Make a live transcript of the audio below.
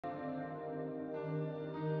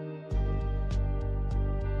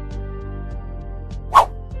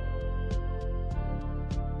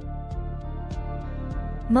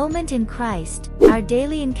Moment in Christ, our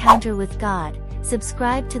daily encounter with God.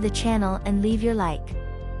 Subscribe to the channel and leave your like.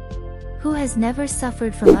 Who has never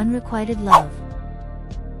suffered from unrequited love?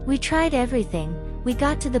 We tried everything, we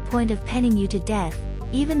got to the point of penning you to death,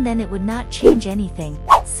 even then it would not change anything,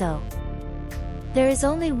 so. There is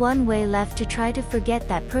only one way left to try to forget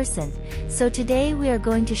that person, so today we are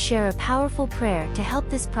going to share a powerful prayer to help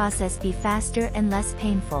this process be faster and less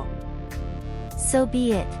painful. So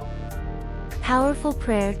be it. Powerful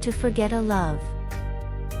prayer to forget a love.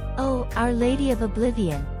 Oh, Our Lady of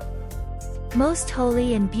Oblivion. Most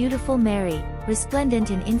holy and beautiful Mary,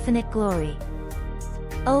 resplendent in infinite glory.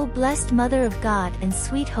 O blessed Mother of God and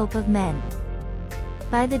sweet hope of men.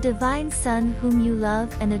 By the divine Son whom you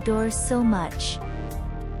love and adore so much,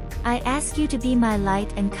 I ask you to be my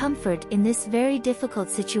light and comfort in this very difficult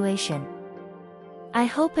situation. I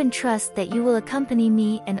hope and trust that you will accompany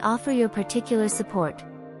me and offer your particular support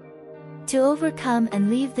to overcome and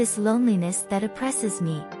leave this loneliness that oppresses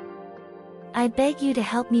me. I beg you to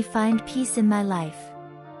help me find peace in my life,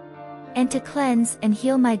 and to cleanse and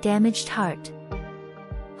heal my damaged heart.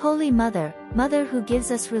 Holy Mother, Mother who gives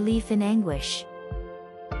us relief in anguish,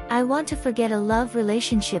 I want to forget a love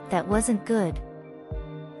relationship that wasn't good.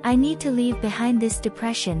 I need to leave behind this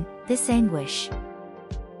depression, this anguish,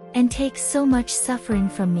 and take so much suffering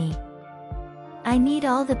from me. I need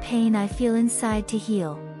all the pain I feel inside to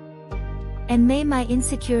heal, and may my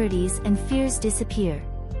insecurities and fears disappear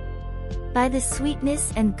by the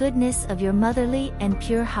sweetness and goodness of your motherly and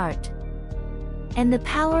pure heart, and the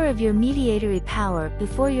power of your mediatory power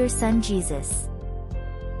before your Son Jesus.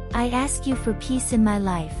 I ask you for peace in my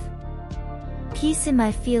life, peace in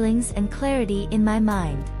my feelings and clarity in my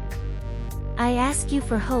mind. I ask you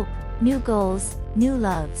for hope, new goals, new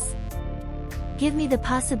loves. Give me the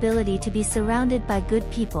possibility to be surrounded by good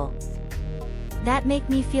people that make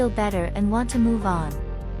me feel better and want to move on.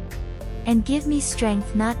 And give me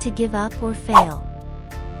strength not to give up or fail.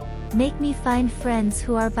 Make me find friends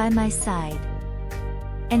who are by my side,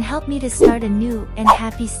 and help me to start a new and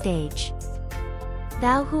happy stage.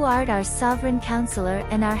 Thou who art our sovereign counselor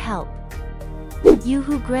and our help, you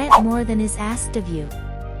who grant more than is asked of you,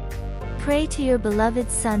 pray to your beloved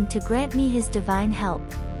Son to grant me his divine help,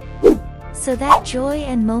 so that joy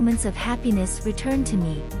and moments of happiness return to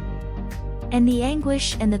me, and the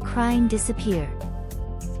anguish and the crying disappear.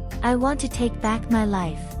 I want to take back my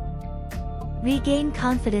life, regain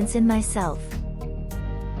confidence in myself,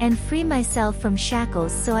 and free myself from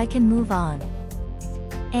shackles so I can move on.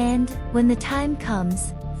 And, when the time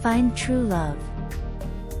comes, find true love.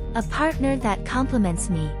 A partner that complements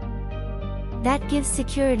me, that gives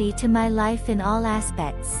security to my life in all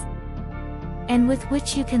aspects, and with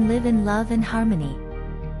which you can live in love and harmony,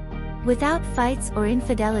 without fights or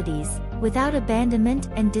infidelities, without abandonment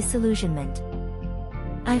and disillusionment.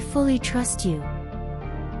 I fully trust you.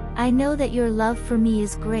 I know that your love for me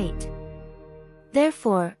is great.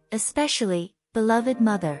 Therefore, especially, beloved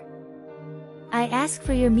Mother, I ask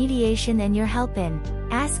for your mediation and your help in,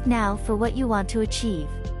 ask now for what you want to achieve.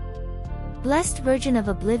 Blessed Virgin of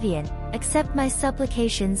Oblivion, accept my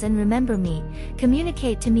supplications and remember me,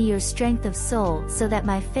 communicate to me your strength of soul so that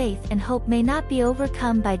my faith and hope may not be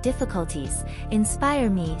overcome by difficulties, inspire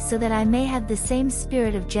me so that I may have the same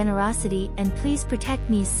spirit of generosity, and please protect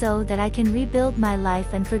me so that I can rebuild my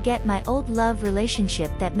life and forget my old love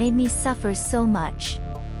relationship that made me suffer so much.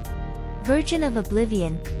 Virgin of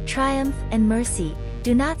Oblivion, triumph and mercy,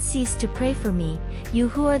 do not cease to pray for me, you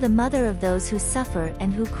who are the mother of those who suffer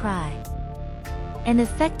and who cry, an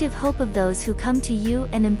effective hope of those who come to you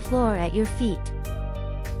and implore at your feet.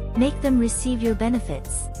 Make them receive your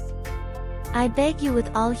benefits. I beg you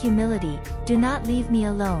with all humility, do not leave me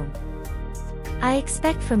alone. I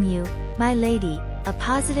expect from you, my Lady, a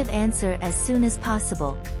positive answer as soon as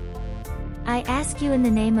possible. I ask you in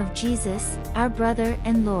the name of Jesus, our brother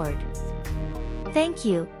and Lord. Thank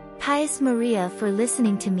you, Pious Maria, for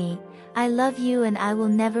listening to me. I love you and I will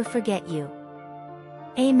never forget you.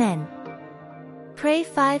 Amen. Pray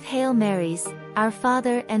 5 Hail Marys, Our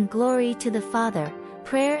Father and glory to the Father.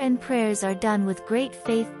 Prayer and prayers are done with great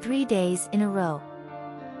faith 3 days in a row.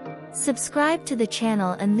 Subscribe to the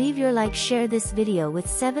channel and leave your like. Share this video with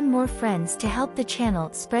 7 more friends to help the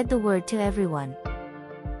channel spread the word to everyone.